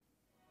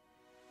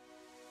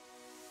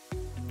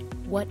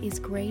What is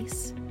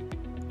grace?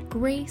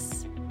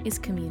 Grace is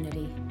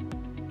community.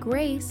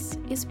 Grace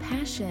is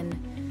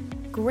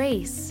passion.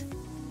 Grace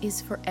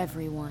is for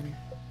everyone.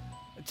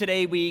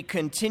 Today we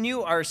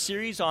continue our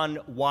series on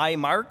Why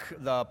Mark,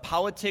 the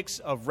politics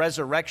of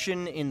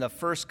resurrection in the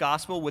first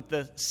gospel, with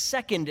the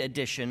second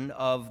edition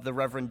of the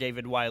Reverend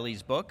David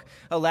Wiley's book.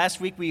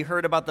 Last week we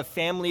heard about the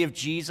family of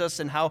Jesus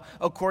and how,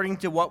 according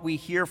to what we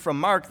hear from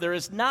Mark, there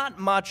is not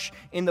much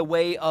in the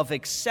way of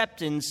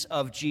acceptance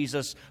of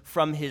Jesus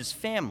from his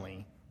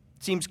family.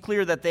 It seems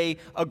clear that they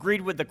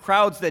agreed with the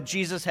crowds that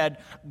Jesus had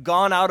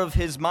gone out of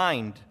his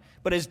mind.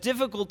 But as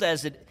difficult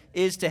as it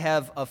is to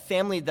have a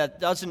family that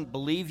doesn't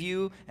believe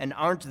you and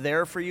aren't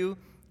there for you,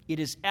 it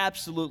is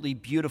absolutely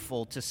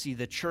beautiful to see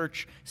the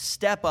church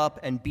step up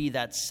and be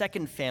that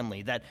second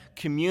family, that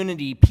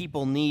community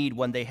people need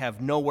when they have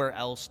nowhere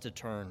else to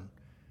turn.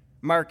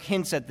 Mark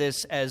hints at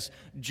this as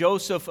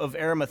Joseph of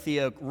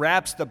Arimathea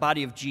wraps the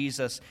body of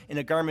Jesus in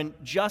a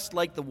garment just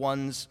like the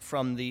ones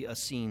from the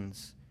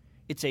Essenes.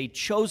 It's a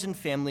chosen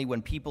family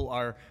when people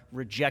are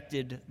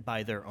rejected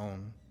by their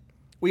own.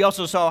 We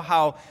also saw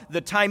how the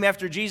time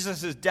after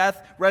Jesus'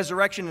 death,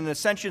 resurrection, and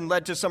ascension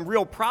led to some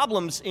real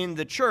problems in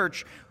the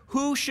church.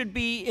 Who should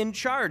be in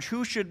charge?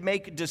 Who should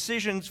make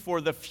decisions for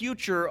the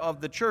future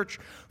of the church?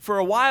 For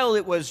a while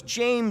it was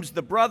James,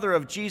 the brother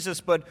of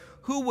Jesus, but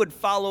who would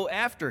follow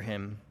after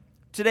him?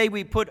 Today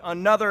we put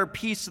another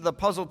piece of the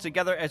puzzle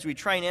together as we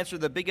try and answer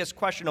the biggest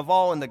question of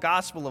all in the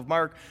Gospel of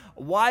Mark.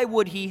 Why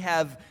would he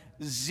have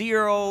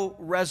 0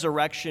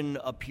 resurrection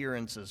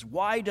appearances?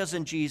 Why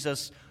doesn't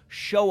Jesus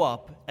show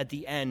up at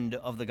the end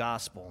of the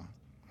gospel?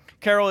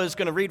 Carol is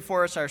going to read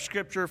for us our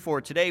scripture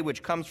for today,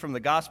 which comes from the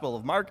Gospel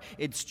of Mark.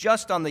 It's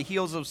just on the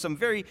heels of some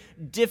very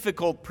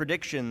difficult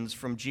predictions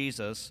from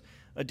Jesus.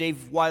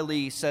 Dave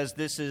Wiley says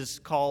this is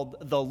called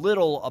the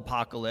little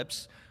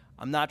apocalypse.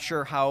 I'm not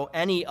sure how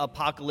any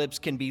apocalypse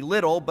can be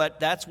little, but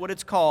that's what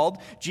it's called.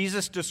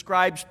 Jesus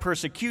describes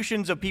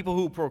persecutions of people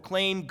who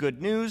proclaim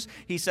good news.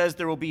 He says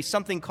there will be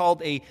something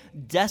called a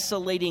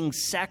desolating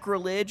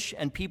sacrilege,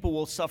 and people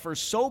will suffer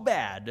so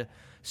bad,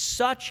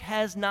 such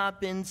has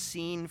not been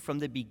seen from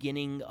the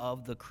beginning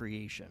of the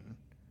creation.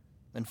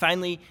 And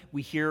finally,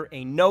 we hear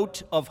a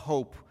note of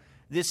hope.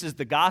 This is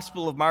the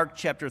Gospel of Mark,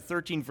 chapter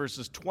 13,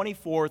 verses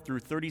 24 through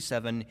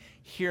 37.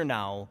 Hear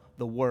now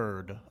the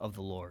word of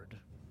the Lord.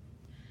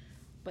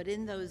 But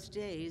in those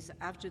days,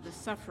 after the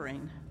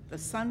suffering, the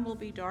sun will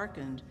be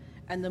darkened,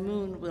 and the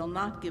moon will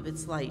not give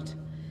its light.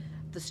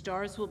 The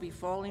stars will be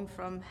falling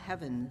from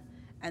heaven,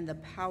 and the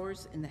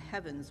powers in the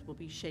heavens will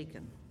be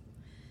shaken.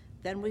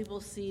 Then we will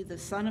see the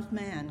Son of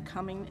Man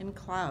coming in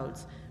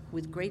clouds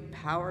with great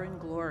power and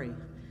glory.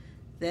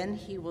 Then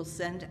he will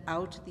send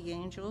out the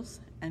angels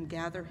and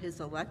gather his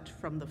elect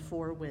from the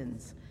 4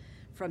 winds,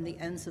 from the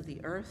ends of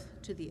the earth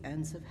to the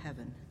ends of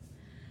heaven.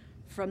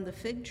 From the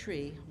fig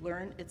tree,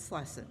 learn its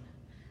lesson.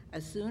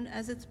 As soon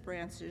as its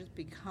branches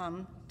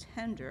become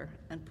tender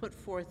and put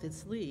forth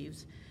its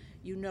leaves,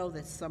 you know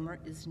that summer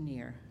is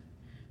near.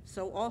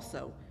 So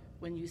also,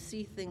 when you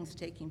see things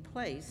taking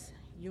place,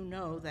 you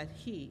know that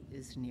he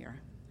is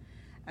near,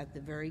 at the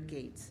very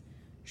gates.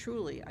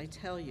 Truly, I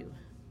tell you,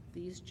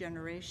 this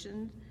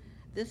generation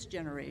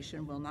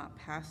will not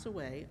pass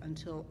away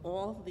until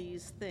all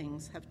these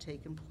things have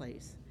taken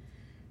place.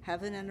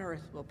 Heaven and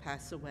earth will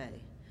pass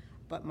away,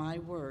 but my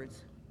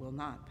words will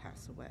not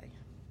pass away.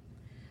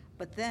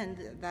 But then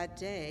that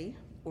day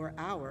or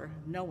hour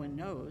no one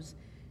knows,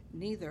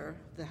 neither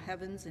the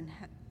heavens and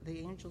the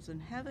angels in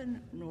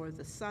heaven nor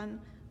the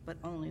Son, but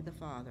only the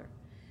Father.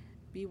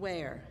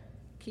 Beware,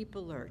 keep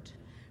alert,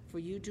 for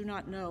you do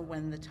not know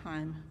when the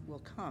time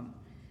will come.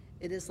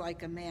 It is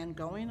like a man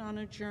going on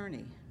a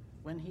journey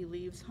when he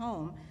leaves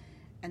home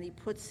and he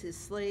puts his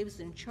slaves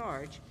in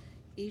charge,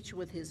 each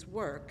with his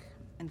work,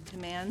 and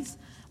commands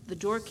the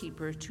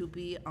doorkeeper to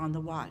be on the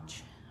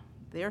watch.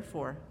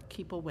 Therefore,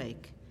 keep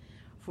awake.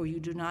 For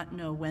you do not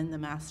know when the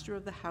master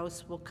of the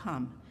house will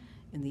come,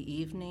 in the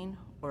evening,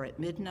 or at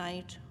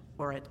midnight,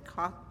 or at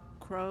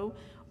cockcrow,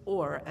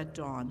 or at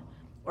dawn,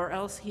 or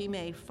else he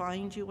may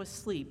find you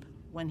asleep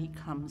when he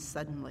comes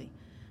suddenly.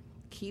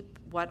 Keep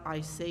what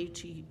I say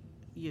to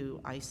you,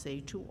 I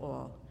say to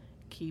all,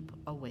 keep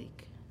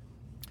awake.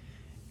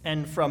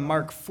 And from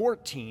Mark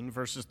 14,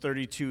 verses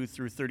 32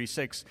 through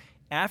 36,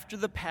 after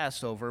the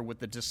Passover with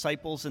the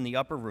disciples in the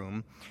upper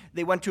room,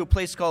 they went to a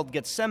place called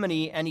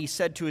Gethsemane, and he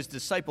said to his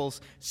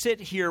disciples, "Sit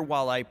here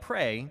while I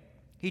pray."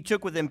 He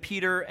took with him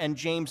Peter and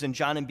James and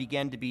John and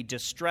began to be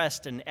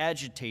distressed and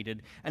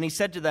agitated. And he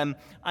said to them,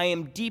 "I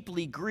am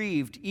deeply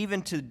grieved,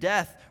 even to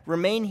death.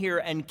 Remain here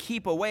and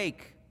keep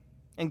awake."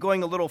 And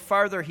going a little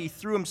farther, he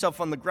threw himself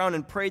on the ground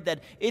and prayed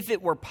that if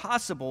it were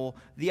possible,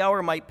 the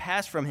hour might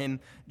pass from him.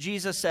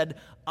 Jesus said,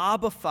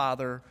 "Abba,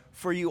 Father,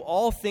 for you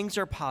all things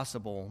are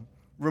possible.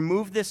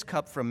 Remove this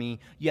cup from me,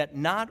 yet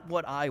not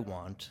what I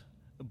want,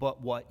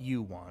 but what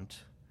you want."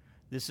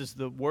 This is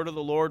the word of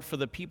the Lord for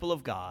the people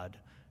of God.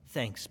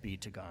 Thanks be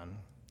to God.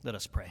 Let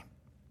us pray.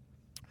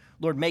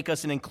 Lord, make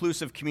us an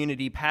inclusive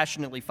community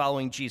passionately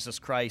following Jesus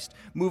Christ.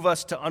 Move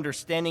us to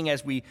understanding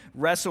as we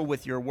wrestle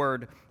with your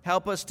word.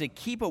 Help us to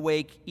keep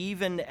awake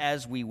even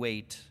as we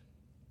wait.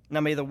 Now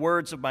may the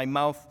words of my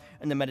mouth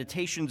and the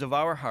meditations of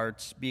our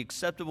hearts be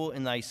acceptable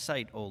in thy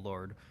sight, O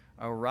Lord,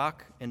 our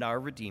rock and our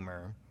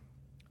redeemer.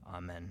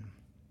 Amen.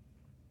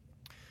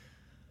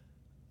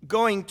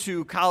 Going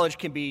to college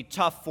can be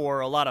tough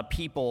for a lot of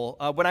people.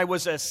 When I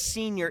was a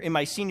senior, in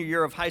my senior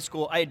year of high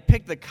school, I had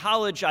picked the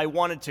college I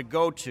wanted to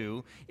go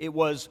to. It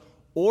was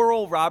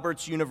Oral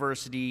Roberts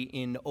University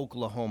in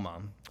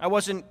Oklahoma. I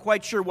wasn't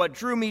quite sure what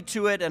drew me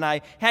to it, and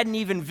I hadn't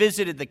even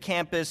visited the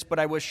campus, but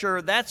I was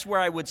sure that's where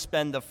I would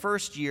spend the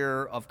first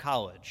year of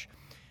college.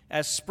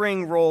 As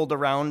spring rolled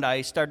around,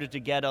 I started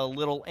to get a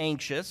little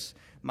anxious.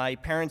 My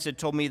parents had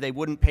told me they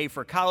wouldn't pay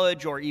for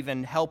college or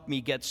even help me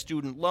get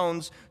student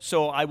loans,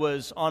 so I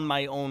was on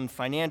my own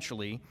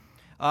financially.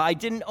 I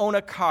didn't own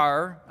a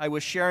car. I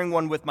was sharing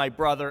one with my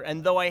brother,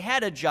 and though I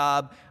had a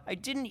job, I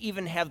didn't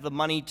even have the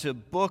money to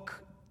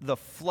book the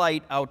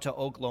flight out to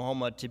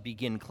Oklahoma to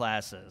begin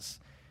classes.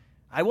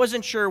 I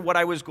wasn't sure what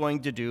I was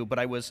going to do, but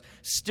I was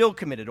still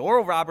committed.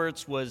 Oral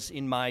Roberts was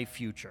in my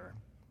future.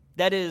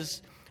 That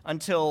is,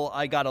 until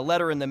I got a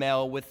letter in the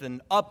mail with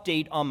an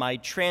update on my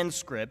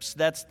transcripts.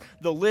 That's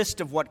the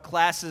list of what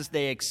classes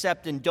they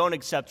accept and don't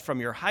accept from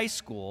your high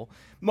school.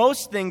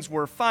 Most things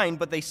were fine,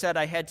 but they said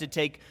I had to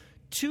take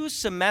 2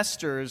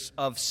 semesters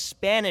of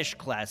Spanish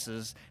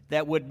classes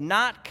that would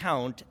not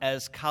count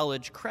as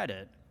college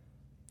credit.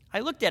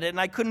 I looked at it and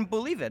I couldn't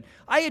believe it.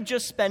 I had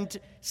just spent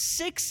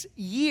 6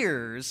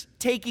 years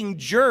taking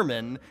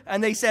German,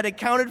 and they said it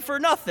counted for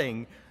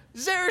nothing.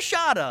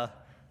 Zerschada.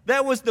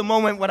 That was the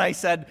moment when I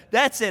said,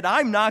 that's it,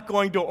 I'm not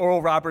going to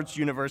Oral Roberts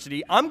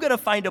University. I'm going to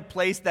find a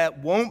place that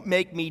won't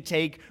make me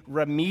take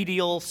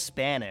remedial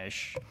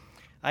Spanish.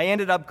 I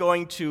ended up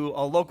going to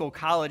a local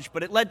college,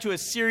 but it led to a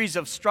series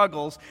of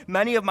struggles.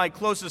 Many of my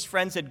closest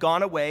friends had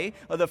gone away,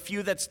 or the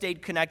few that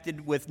stayed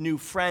connected with new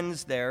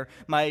friends there.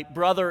 My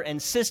brother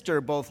and sister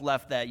both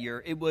left that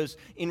year. It was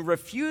in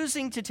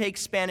refusing to take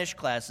Spanish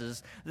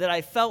classes that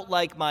I felt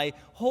like my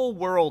whole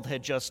world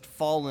had just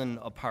fallen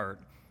apart.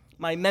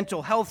 My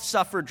mental health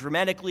suffered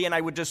dramatically, and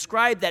I would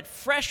describe that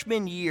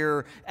freshman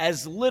year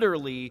as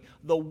literally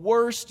the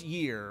worst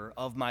year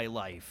of my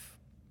life.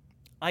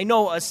 I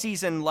know a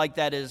season like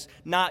that is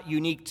not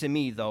unique to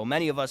me, though.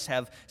 Many of us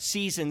have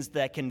seasons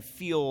that can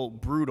feel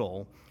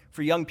brutal.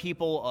 For young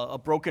people, a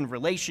broken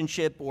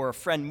relationship or a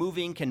friend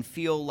moving can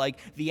feel like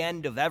the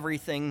end of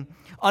everything.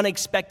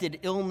 Unexpected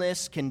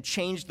illness can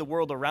change the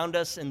world around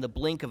us in the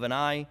blink of an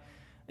eye.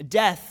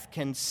 Death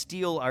can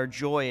steal our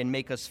joy and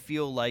make us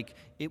feel like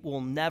it will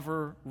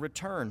never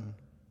return.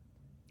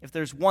 If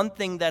there's one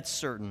thing that's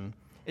certain,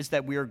 is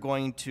that we are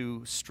going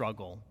to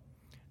struggle.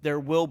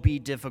 There will be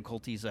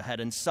difficulties ahead,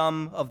 and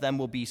some of them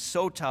will be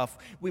so tough,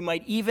 we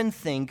might even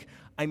think,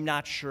 I'm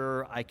not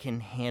sure I can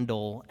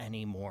handle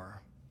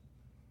anymore.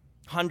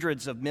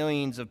 Hundreds of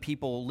millions of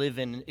people live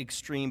in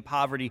extreme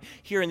poverty.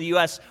 Here in the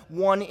U.S.,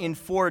 1 in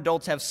 4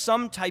 adults have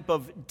some type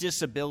of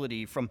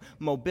disability, from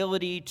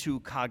mobility to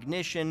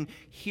cognition,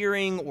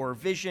 hearing, or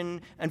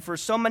vision. And for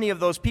so many of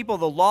those people,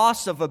 the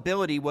loss of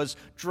ability was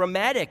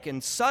dramatic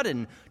and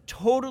sudden,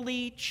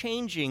 totally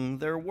changing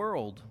their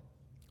world.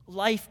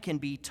 Life can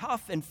be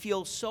tough and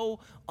feel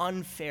so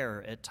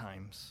unfair at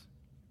times.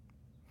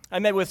 I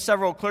met with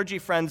several clergy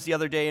friends the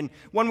other day, and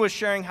one was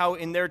sharing how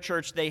in their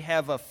church they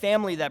have a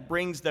family that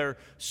brings their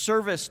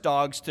service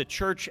dogs to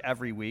church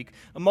every week.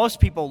 Most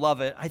people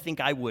love it. I think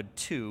I would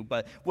too.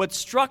 But what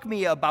struck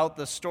me about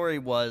the story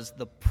was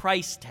the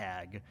price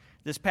tag.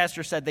 This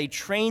pastor said they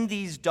train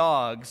these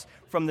dogs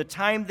from the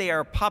time they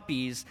are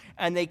puppies,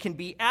 and they can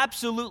be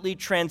absolutely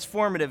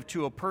transformative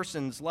to a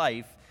person's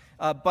life,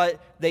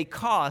 but they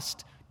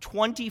cost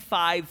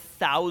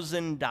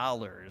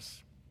 $25,000.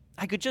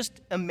 I could just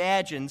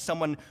imagine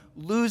someone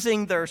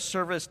losing their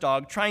service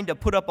dog, trying to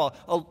put up a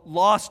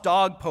lost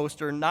dog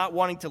poster, not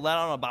wanting to let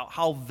on about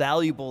how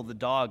valuable the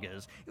dog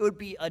is. It would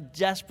be a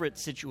desperate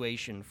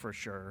situation for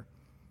sure.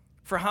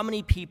 For how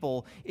many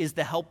people is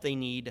the help they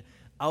need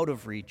out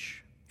of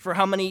reach? For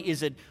how many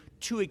is it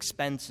too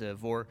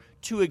expensive or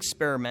too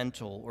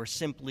experimental or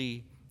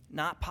simply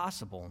not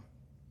possible?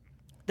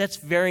 That's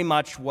very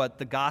much what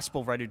the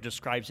gospel writer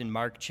describes in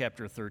Mark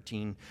chapter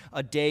 13.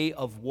 A day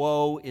of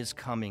woe is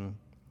coming.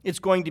 It's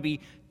going to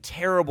be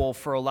terrible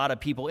for a lot of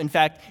people. In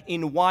fact,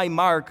 in Why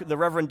Mark, the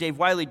Reverend Dave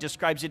Wiley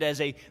describes it as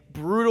a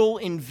brutal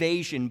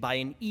invasion by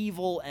an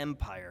evil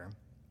empire.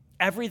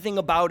 Everything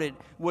about it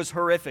was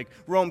horrific.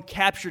 Rome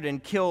captured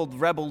and killed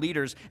rebel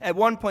leaders. At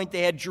one point,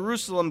 they had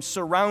Jerusalem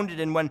surrounded,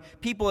 and when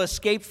people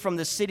escaped from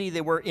the city,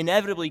 they were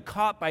inevitably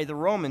caught by the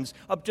Romans.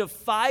 Up to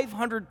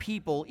 500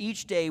 people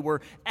each day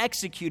were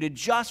executed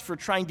just for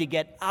trying to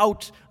get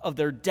out of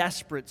their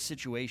desperate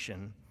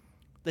situation.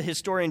 The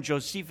historian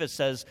Josephus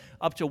says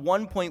up to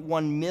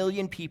 1.1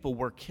 million people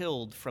were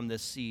killed from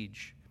this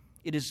siege.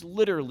 It is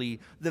literally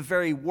the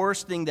very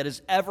worst thing that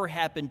has ever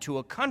happened to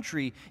a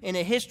country in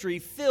a history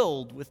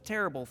filled with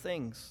terrible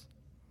things.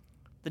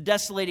 The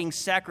desolating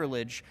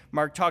sacrilege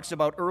Mark talks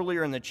about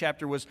earlier in the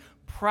chapter was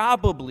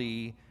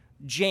probably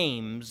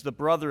James, the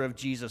brother of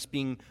Jesus,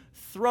 being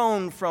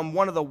thrown from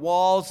one of the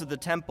walls of the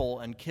temple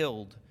and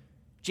killed.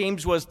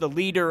 James was the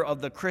leader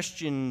of the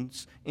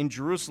Christians in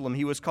Jerusalem.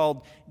 He was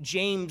called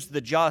James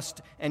the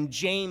Just and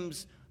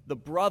James the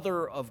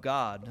brother of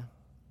God.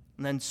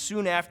 And then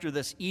soon after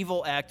this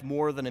evil act,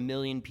 more than 1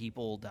 million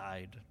people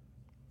died.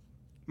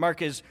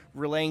 Mark is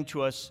relaying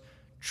to us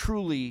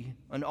truly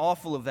an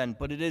awful event,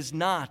 but it is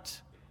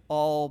not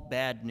all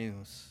bad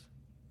news.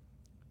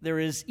 There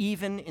is,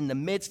 even in the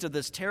midst of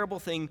this terrible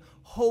thing,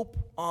 hope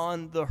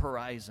on the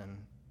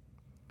horizon.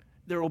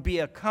 There will be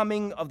a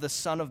coming of the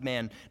Son of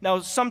Man. Now,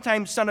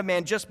 sometimes Son of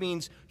Man just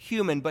means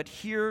human, but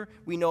here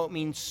we know it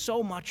means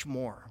so much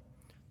more.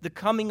 The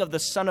coming of the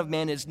Son of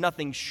Man is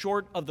nothing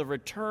short of the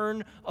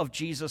return of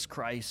Jesus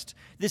Christ.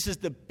 This is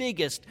the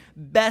biggest,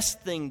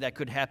 best thing that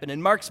could happen.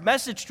 And Mark's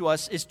message to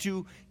us is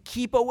to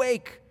keep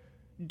awake.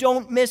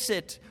 Don't miss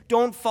it.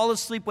 Don't fall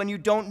asleep when you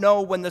don't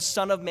know when the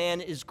Son of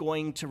Man is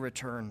going to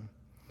return.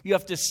 You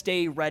have to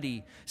stay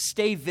ready,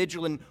 stay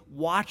vigilant,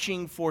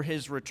 watching for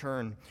his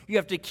return. You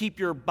have to keep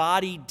your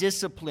body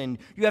disciplined.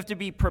 You have to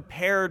be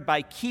prepared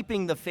by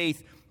keeping the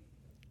faith,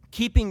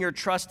 keeping your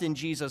trust in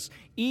Jesus,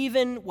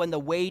 even when the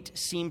wait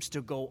seems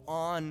to go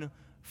on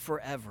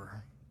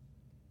forever.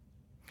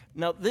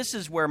 Now, this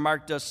is where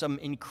Mark does some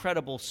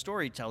incredible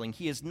storytelling.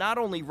 He is not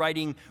only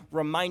writing,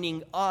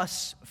 reminding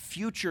us,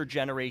 future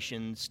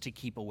generations, to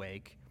keep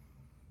awake,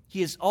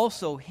 he is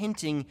also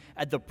hinting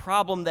at the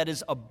problem that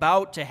is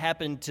about to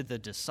happen to the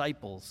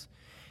disciples.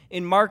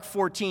 In Mark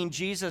 14,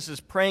 Jesus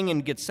is praying in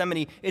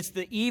Gethsemane. It's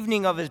the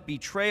evening of his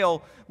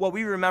betrayal, what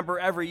we remember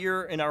every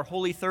year in our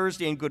Holy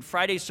Thursday and Good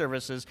Friday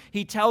services.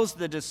 He tells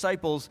the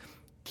disciples,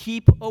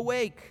 keep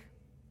awake.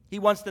 He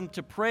wants them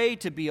to pray,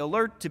 to be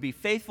alert, to be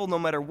faithful, no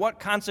matter what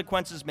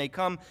consequences may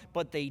come,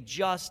 but they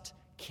just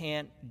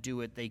can't do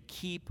it. They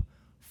keep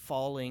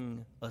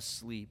falling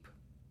asleep.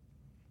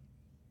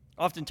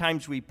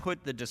 Oftentimes we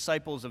put the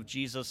disciples of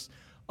Jesus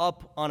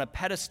up on a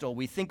pedestal.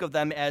 We think of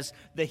them as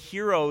the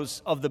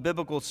heroes of the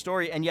biblical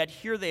story, and yet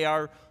here they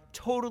are,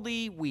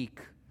 totally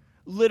weak,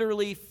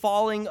 literally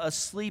falling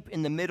asleep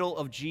in the middle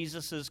of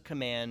Jesus'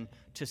 command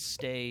to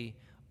stay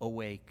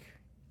awake.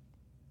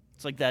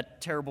 It's like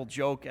that terrible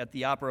joke at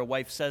the opera. A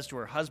wife says to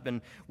her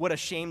husband, "What a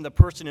shame the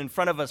person in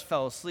front of us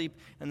fell asleep,"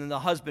 and then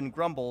the husband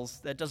grumbles,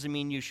 "That doesn't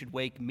mean you should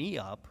wake me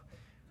up."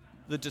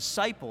 The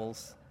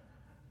disciples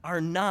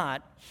are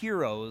not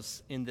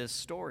heroes in this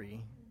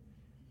story.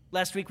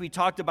 Last week we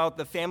talked about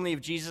the family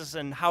of Jesus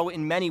and how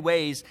in many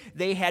ways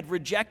they had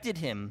rejected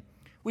him.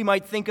 We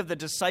might think of the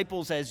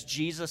disciples as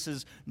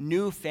Jesus'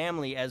 new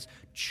family, as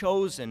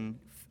chosen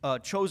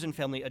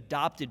family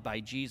adopted by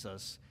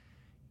Jesus.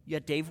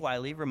 Yet Dave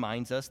Wiley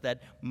reminds us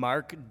that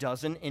Mark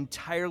doesn't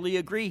entirely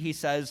agree. He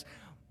says,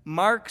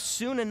 Mark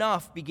soon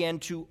enough began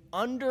to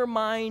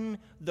undermine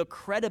the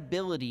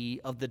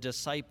credibility of the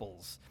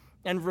disciples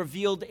and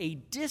revealed a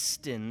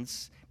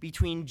distance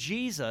between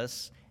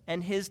Jesus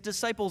and his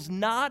disciples,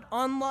 not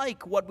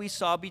unlike what we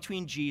saw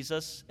between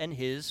Jesus and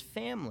his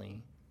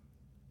family.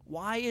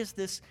 Why is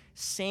this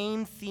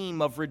same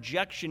theme of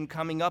rejection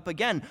coming up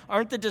again?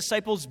 Aren't the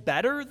disciples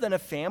better than a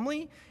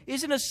family?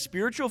 Isn't a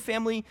spiritual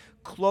family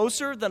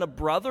closer than a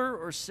brother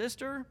or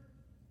sister?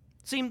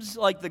 Seems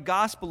like the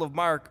Gospel of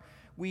Mark,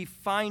 we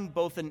find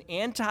both an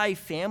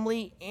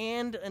anti-family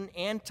and an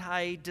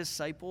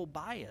anti-disciple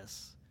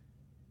bias.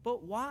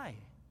 But why?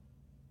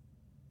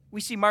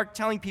 We see Mark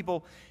telling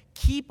people,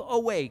 keep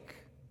awake,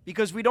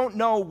 because we don't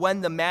know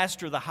when the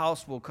master of the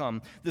house will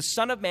come. The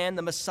Son of Man,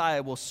 the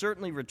Messiah, will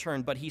certainly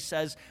return, but he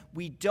says,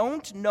 we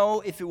don't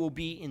know if it will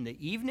be in the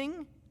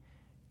evening,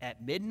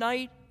 at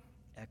midnight,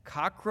 at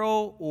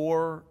cockcrow,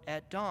 or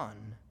at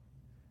dawn.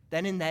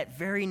 Then in that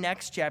very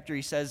next chapter,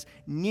 he says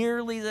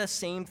nearly the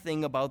same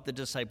thing about the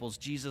disciples.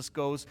 Jesus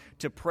goes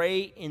to pray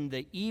in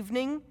the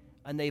evening,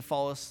 and they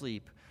fall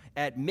asleep.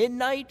 At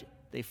midnight,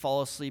 they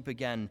fall asleep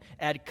again.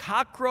 At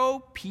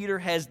cockcrow, Peter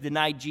has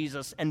denied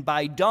Jesus, and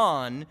by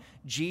dawn,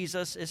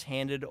 Jesus is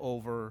handed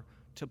over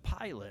to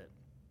Pilate.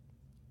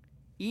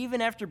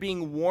 Even after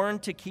being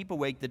warned to keep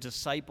awake, the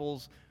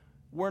disciples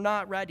were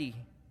not ready.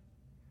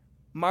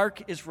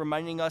 Mark is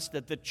reminding us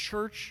that the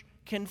church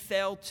can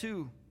fail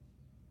too.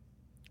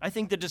 I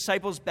think the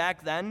disciples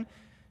back then,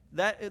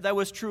 that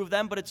was true of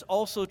them, but it's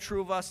also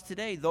true of us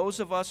today. Those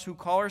of us who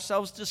call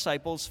ourselves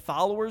disciples,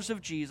 followers of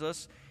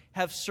Jesus,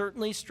 have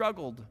certainly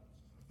struggled.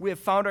 We have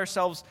found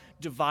ourselves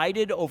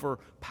divided over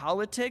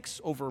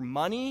politics, over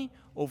money,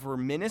 over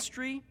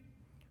ministry.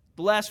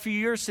 The last few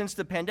years since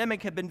the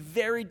pandemic have been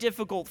very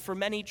difficult for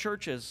many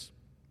churches.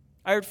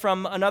 I heard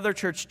from another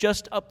church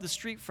just up the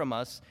street from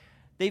us.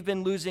 They've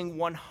been losing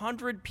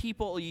 100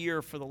 people a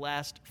year for the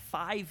last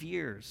 5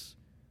 years.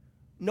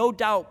 No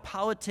doubt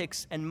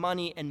politics and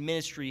money and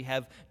ministry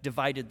have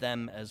divided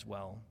them as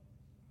well.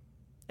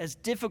 As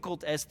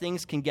difficult as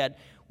things can get,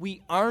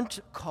 we aren't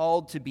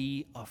called to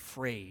be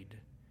afraid.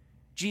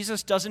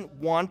 Jesus doesn't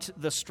want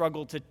the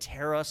struggle to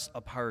tear us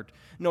apart.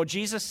 No,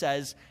 Jesus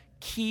says,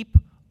 keep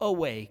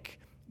awake,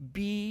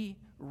 be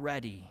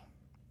ready.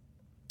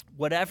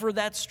 Whatever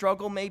that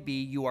struggle may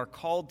be, you are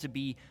called to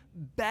be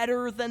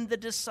better than the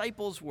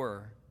disciples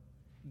were.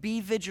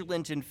 Be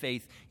vigilant in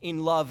faith,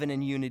 in love, and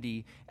in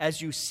unity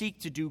as you seek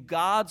to do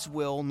God's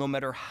will, no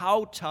matter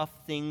how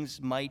tough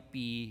things might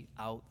be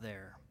out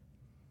there.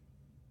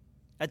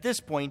 At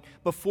this point,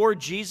 before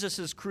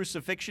Jesus'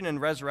 crucifixion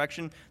and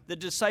resurrection, the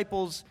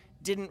disciples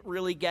didn't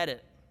really get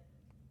it.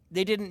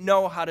 They didn't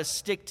know how to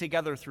stick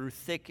together through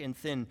thick and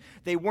thin.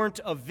 They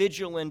weren't a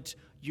vigilant,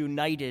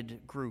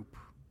 united group.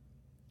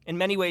 In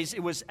many ways,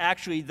 it was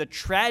actually the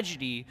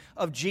tragedy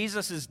of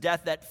Jesus'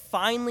 death that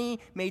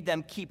finally made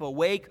them keep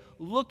awake,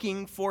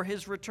 looking for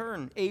his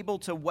return, able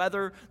to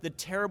weather the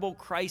terrible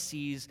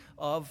crises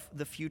of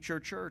the future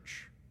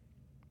church.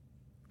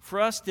 For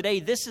us today,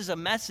 this is a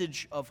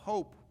message of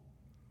hope.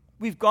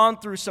 We've gone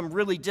through some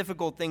really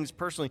difficult things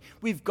personally.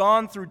 We've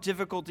gone through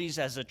difficulties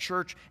as a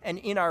church and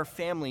in our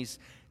families.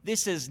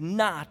 This is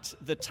not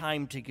the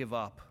time to give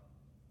up.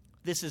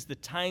 This is the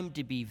time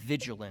to be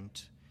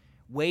vigilant,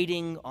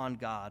 waiting on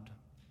God.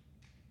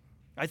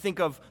 I think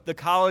of the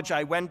college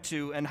I went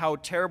to and how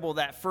terrible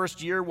that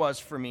first year was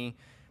for me.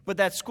 But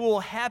that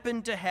school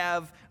happened to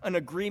have an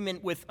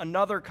agreement with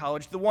another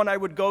college, the one I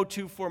would go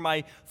to for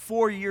my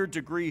 4-year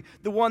degree,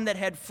 the one that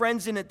had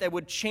friends in it that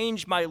would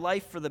change my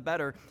life for the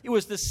better. It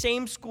was the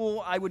same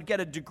school I would get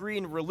a degree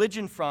in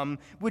religion from,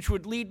 which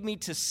would lead me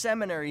to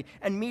seminary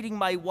and meeting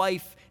my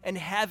wife and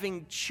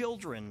having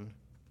children.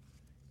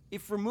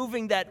 If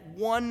removing that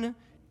one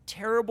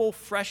terrible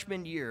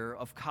freshman year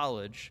of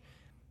college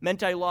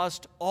meant I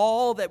lost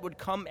all that would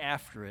come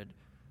after it,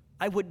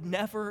 I would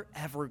never,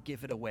 ever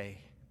give it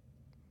away.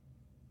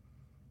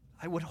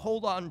 I would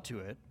hold on to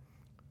it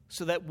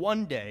so that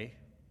one day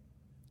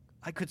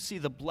I could see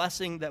the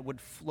blessing that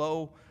would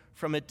flow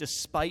from it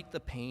despite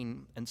the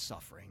pain and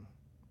suffering.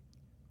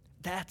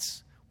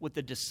 That's what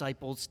the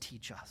disciples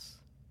teach us.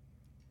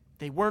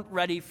 They weren't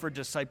ready for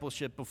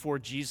discipleship before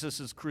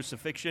Jesus'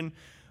 crucifixion,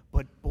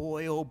 but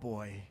boy, oh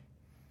boy,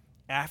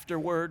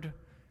 afterward,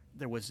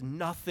 there was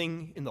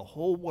nothing in the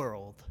whole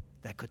world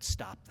that could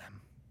stop them.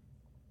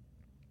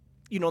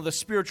 You know, the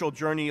spiritual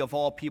journey of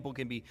all people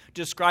can be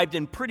described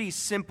in pretty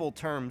simple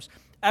terms.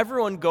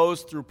 Everyone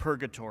goes through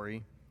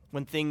purgatory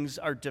when things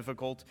are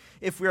difficult.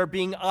 If we are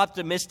being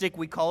optimistic,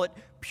 we call it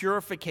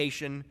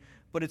purification,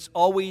 but it's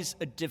always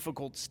a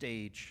difficult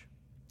stage.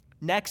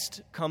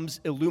 Next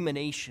comes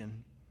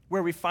illumination,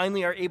 where we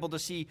finally are able to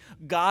see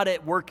God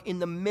at work in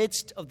the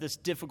midst of this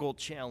difficult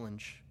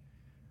challenge.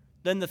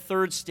 Then the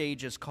third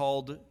stage is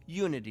called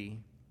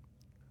unity.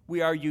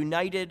 We are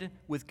united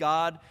with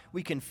God.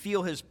 We can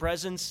feel his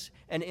presence,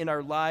 and in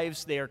our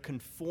lives, they are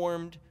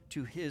conformed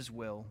to his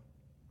will.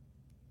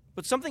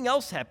 But something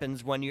else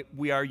happens when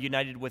we are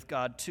united with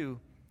God,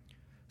 too.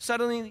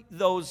 Suddenly,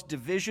 those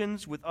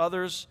divisions with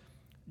others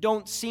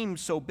don't seem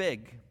so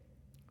big.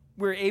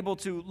 We're able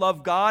to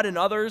love God and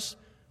others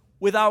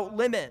without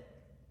limit.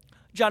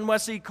 John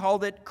Wesley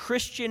called it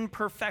Christian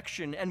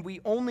perfection, and we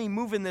only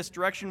move in this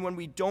direction when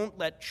we don't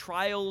let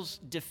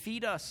trials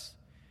defeat us.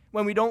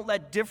 When we don't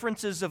let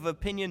differences of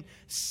opinion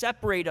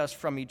separate us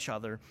from each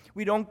other.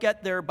 We don't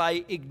get there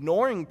by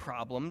ignoring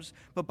problems,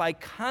 but by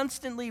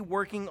constantly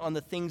working on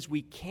the things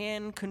we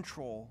can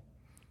control,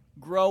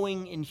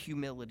 growing in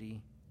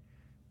humility,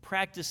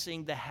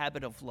 practicing the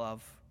habit of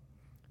love,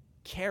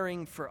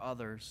 caring for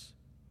others,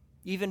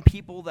 even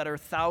people that are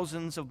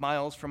thousands of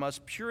miles from us,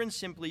 pure and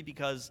simply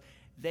because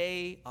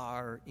they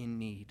are in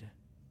need.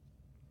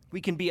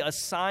 We can be a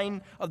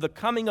sign of the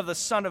coming of the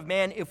Son of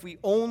Man if we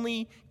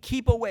only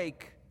keep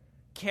awake,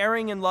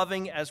 caring and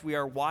loving as we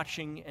are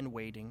watching and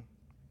waiting.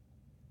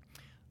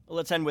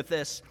 Let's end with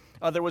this.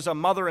 There was a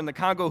mother in the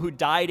Congo who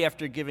died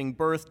after giving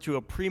birth to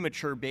a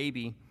premature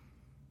baby.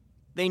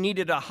 They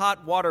needed a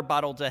hot water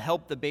bottle to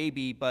help the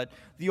baby, but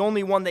the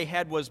only one they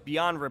had was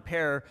beyond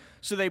repair,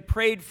 so they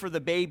prayed for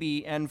the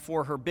baby and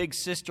for her big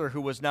sister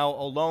who was now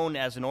alone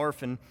as an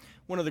orphan.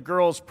 One of the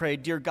girls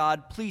prayed, "Dear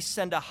God, please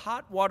send a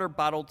hot water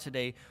bottle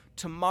today.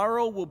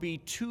 Tomorrow will be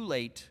too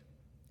late.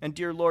 And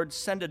dear Lord,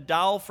 send a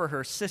doll for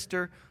her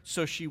sister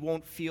so she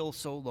won't feel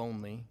so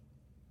lonely."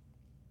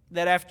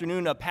 That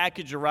afternoon, a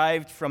package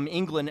arrived from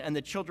England, and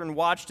the children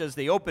watched as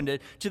they opened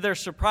it. To their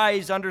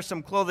surprise, under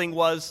some clothing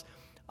was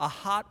a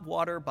hot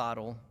water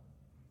bottle.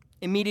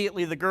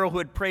 Immediately, the girl who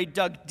had prayed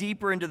dug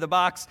deeper into the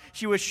box.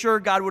 She was sure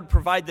God would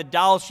provide the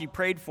doll she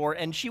prayed for,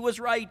 and she was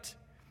right.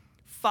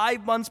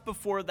 5 months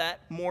before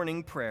that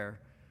morning prayer,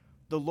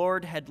 the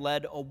Lord had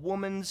led a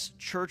woman's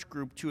church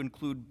group to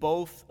include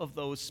both of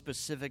those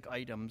specific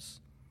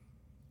items.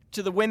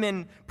 To the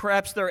women,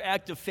 perhaps their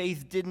act of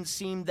faith didn't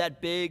seem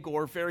that big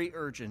or very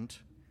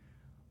urgent,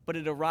 but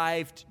it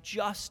arrived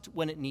just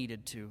when it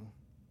needed to.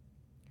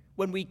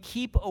 When we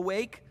keep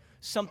awake,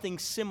 something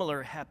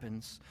similar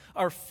happens.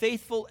 Our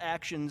faithful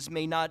actions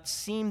may not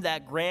seem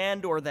that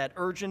grand or that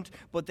urgent,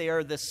 but they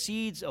are the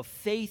seeds of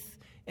faith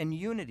and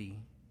unity.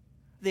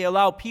 They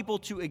allow people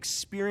to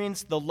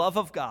experience the love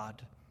of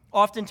God,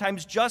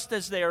 oftentimes just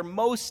as they are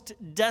most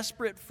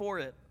desperate for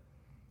it.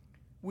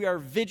 We are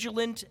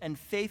vigilant and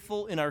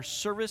faithful in our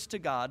service to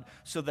God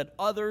so that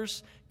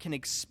others can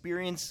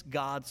experience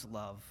God's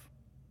love.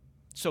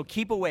 So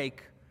keep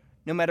awake,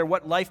 no matter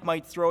what life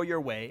might throw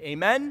your way.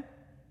 Amen?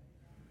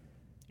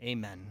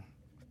 Amen.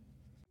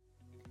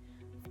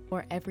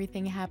 For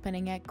everything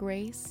happening at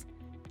Grace,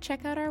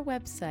 check out our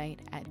website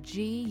at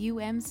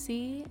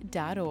gumc.org.